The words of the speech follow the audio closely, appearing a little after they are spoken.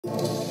Hi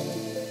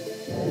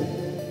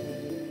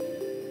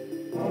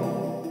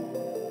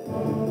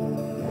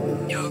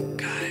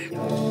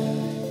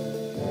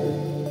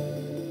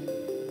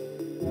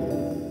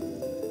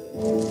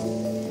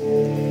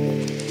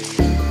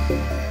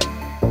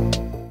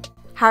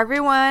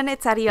everyone,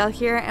 it's Adyel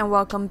here and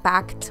welcome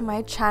back to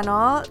my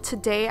channel.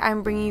 Today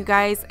I'm bringing you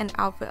guys an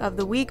outfit of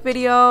the week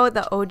video.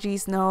 The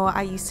OGs know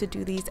I used to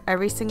do these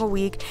every single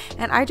week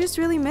and I just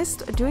really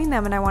missed doing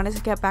them and I wanted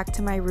to get back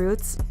to my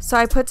roots. So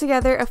I put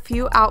together a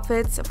few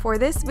outfits for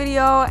this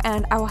video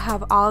and I will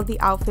have all of the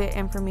outfit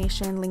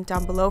information linked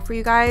down below for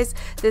you guys.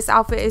 This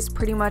outfit is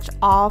pretty much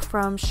all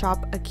from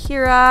Shop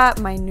Akira,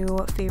 my new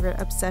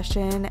favorite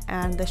obsession,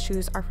 and the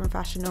shoes are from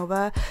Fashion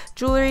Nova.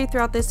 Jewelry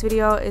throughout this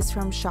video is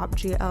from Shop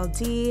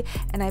GLD.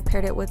 And I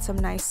paired it with some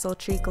nice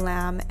sultry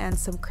glam and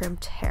some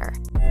crimped hair.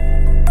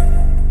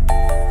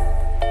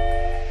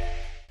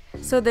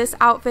 So this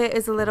outfit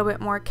is a little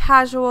bit more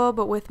casual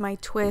but with my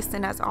twist,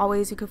 and as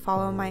always you can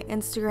follow my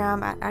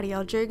Instagram at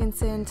Adyel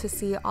Juergensen to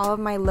see all of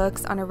my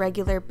looks on a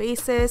regular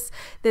basis.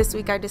 This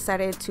week I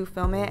decided to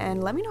film it,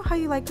 and let me know how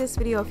you like this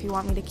video if you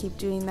want me to keep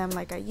doing them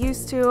like I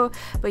used to.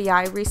 But yeah,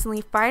 I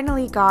recently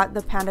finally got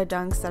the Panda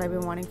dunks that I've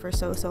been wanting for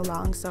so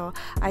long, so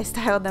I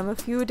styled them a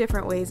few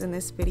different ways in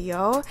this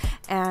video.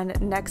 And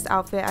next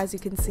outfit, as you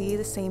can see,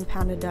 the same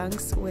Panda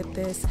dunks with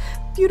this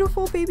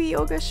beautiful baby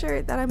yoga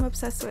shirt that I'm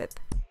obsessed with.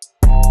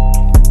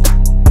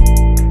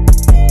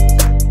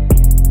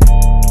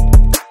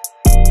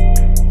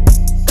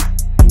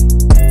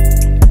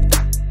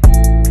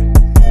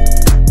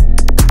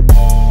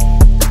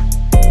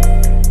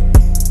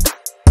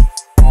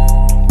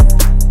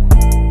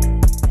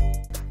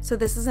 So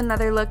this is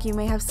another look you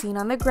may have seen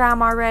on the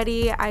gram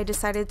already. I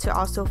decided to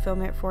also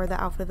film it for the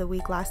outfit of the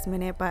week last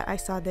minute, but I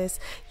saw this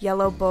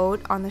yellow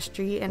boat on the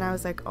street and I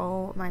was like,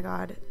 oh my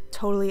god,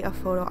 totally a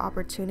photo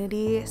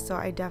opportunity. So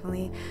I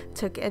definitely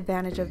took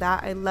advantage of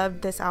that. I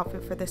loved this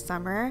outfit for the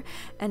summer.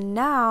 And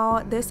now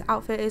this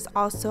outfit is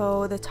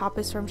also, the top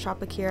is from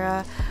Shop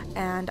Akira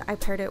and I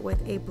paired it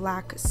with a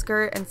black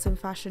skirt and some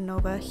Fashion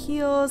Nova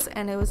heels,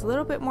 and it was a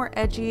little bit more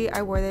edgy.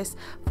 I wore this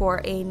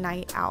for a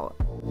night out.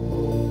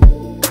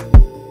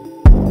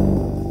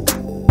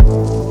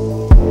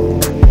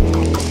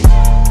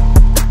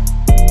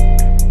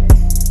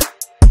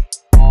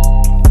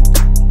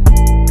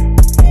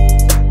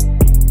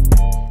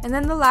 And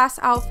then the last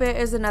outfit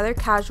is another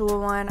casual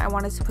one. I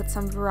wanted to put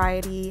some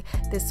variety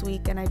this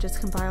week and I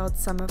just compiled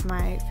some of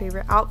my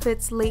favorite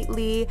outfits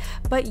lately.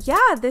 But yeah,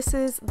 this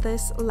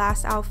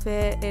last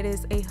outfit. It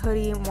is a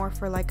hoodie, more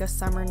for like a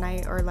summer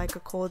night or like a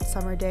cold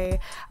summer day.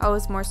 I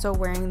was more so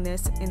wearing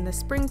this in the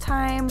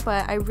springtime,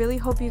 but I really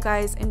hope you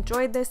guys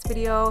enjoyed this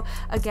video.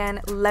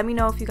 Again, let me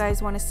know if you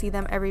guys want to see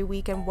them every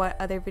week and what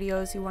other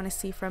videos you want to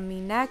see from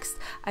me next.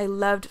 I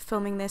loved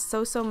filming this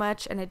so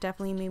much and it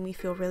definitely made me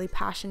feel really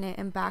passionate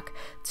and back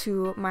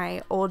to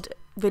my old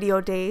video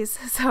days.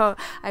 So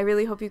I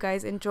really hope you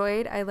guys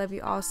enjoyed. I love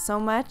you all so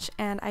much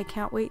and I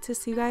can't wait to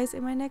see you guys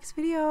in my next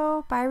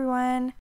video. Bye everyone.